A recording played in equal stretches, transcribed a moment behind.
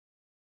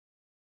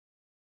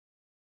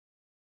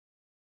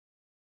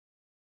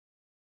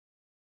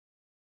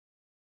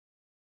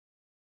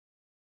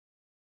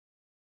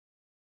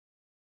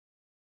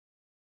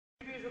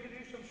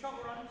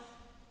shuttle runs,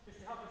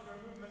 just to help us with our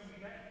movement a wee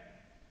bit.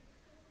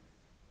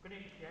 We're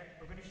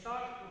going to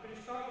start with the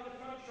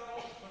front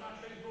shuttle, when I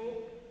say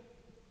go,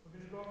 we're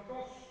going to go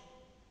across,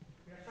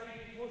 with a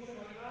sideways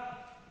motion like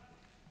that.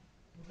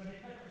 We're going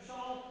to pick up the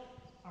shuttle,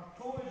 our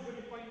toe is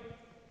going to point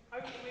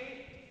out the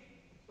way,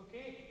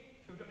 okay?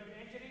 So we don't have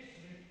any injuries,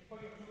 so we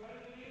point our toe out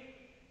the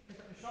way,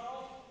 pick up the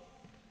shuttle,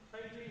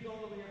 sideways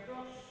all the way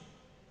across,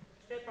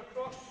 step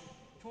across,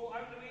 toe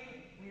out the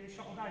way, lay the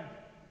shuttle down.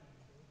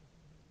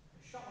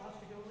 The shuttle has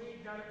to go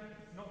laid down,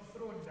 not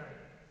thrown down.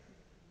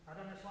 I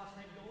done this last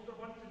night with the older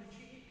ones and they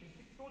cheated because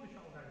they throw the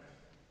shuttle down.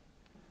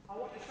 I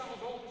want the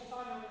shuttles always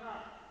standing like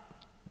that.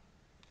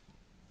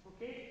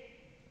 Okay?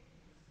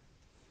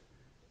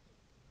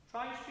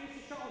 Try and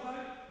space the shuttles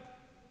out.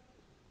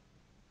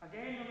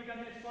 Again, when we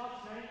done this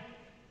last night,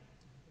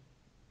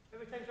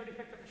 every time somebody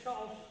picked up the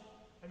shuttles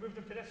and moved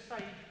them to this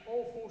side,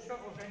 all four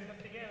shuttles ended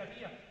up together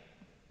here.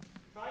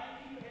 Try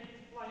and keep it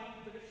in line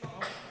to the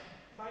shuttle.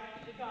 Try and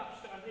keep the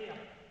gaps that are there.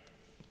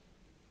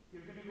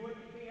 You're going to go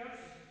into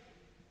pairs.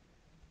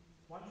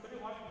 One's going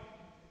to work,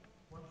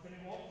 one's going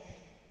to watch.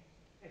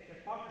 If your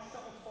partner's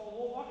shuttles fall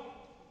over,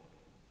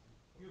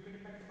 you're going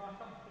to pick them back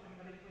up and put them in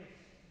the right place.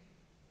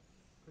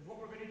 Because what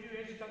we're going to do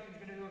is,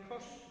 Duncan's going to go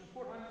across the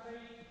forehand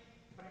side,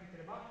 bring him to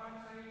the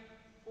backhand side,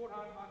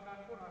 forehand,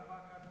 backhand, forehand,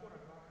 backhand,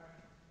 forehand,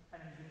 backhand, and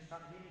then he's going to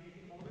start again and take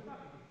him all the way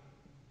back again.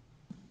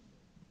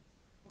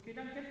 Okay,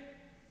 Duncan?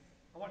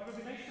 I want to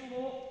move it nice and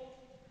low.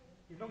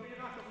 You've not got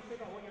your racket, obviously,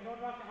 but I want your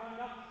non-racket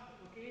hand up.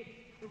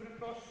 Okay? Moving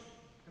across.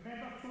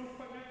 Remember, toes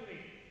pointing out the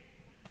way.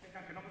 Okay,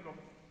 Duncan, up we go.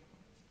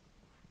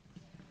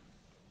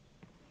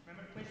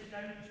 Remember to place it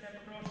down, step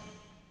across,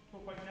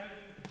 toe pointing out.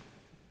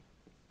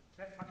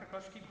 Step back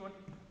across, keep going.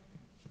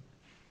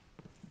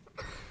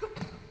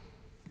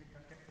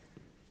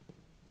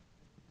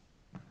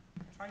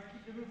 Try and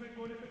keep the movement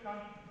going if you can.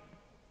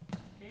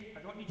 Okay,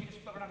 I don't need you to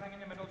split or anything in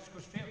the middle, just go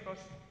straight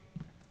across.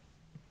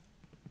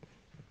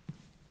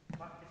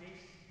 Back to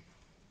base.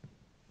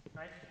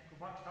 Nice, go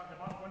back, start the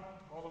back one,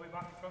 all the way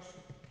back across.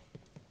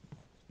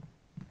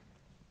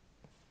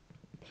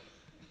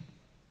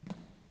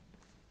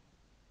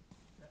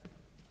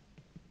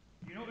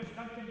 You notice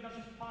Duncan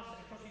doesn't pass it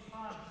across his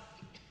hands.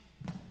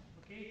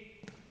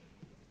 Okay?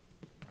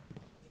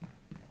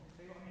 I'll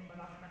tell you what I mean by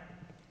that in a minute.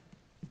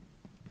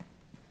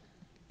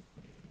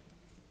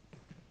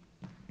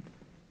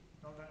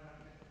 Well done,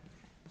 Duncan.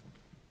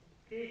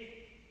 Okay?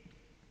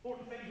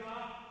 Important things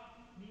are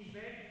knees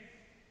bent,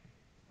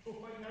 toe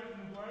pointing out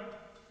and go out.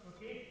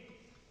 Okay?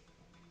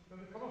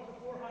 When we come off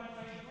the forehand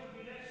side, don't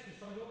do this, because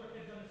some of the older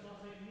kids done this last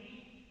night with me.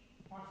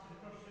 Pass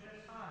it across to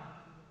this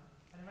hand.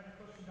 And then went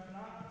across and done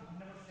that, and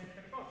never sent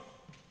it across.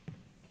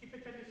 Keep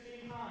it in the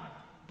same hand.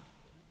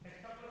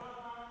 Pick up with that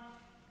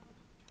hand,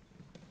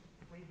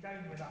 lay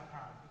down with that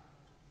hand.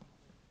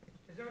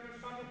 Does everyone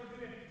understand what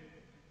we're doing?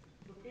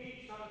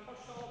 Okay, start the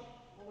first shuttle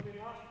all the way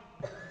back,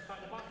 and start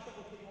the back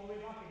shuttle, take all the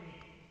way back again.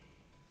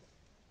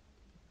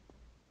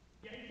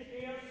 Get into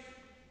pairs,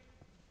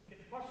 get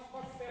the first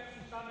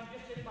person standing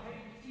just in behind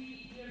the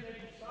tee, here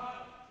ready to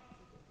start.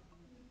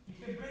 You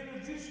can bring your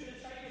juice to the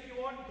side if you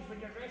want, because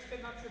when you're resting,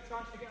 that's your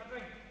chance to get a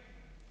drink.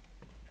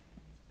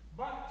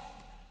 But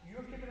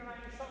you're keeping an eye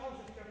on the shuttles.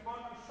 If your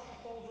partner's shuttle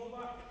falls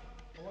over,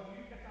 I want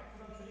you to pick up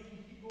for them so they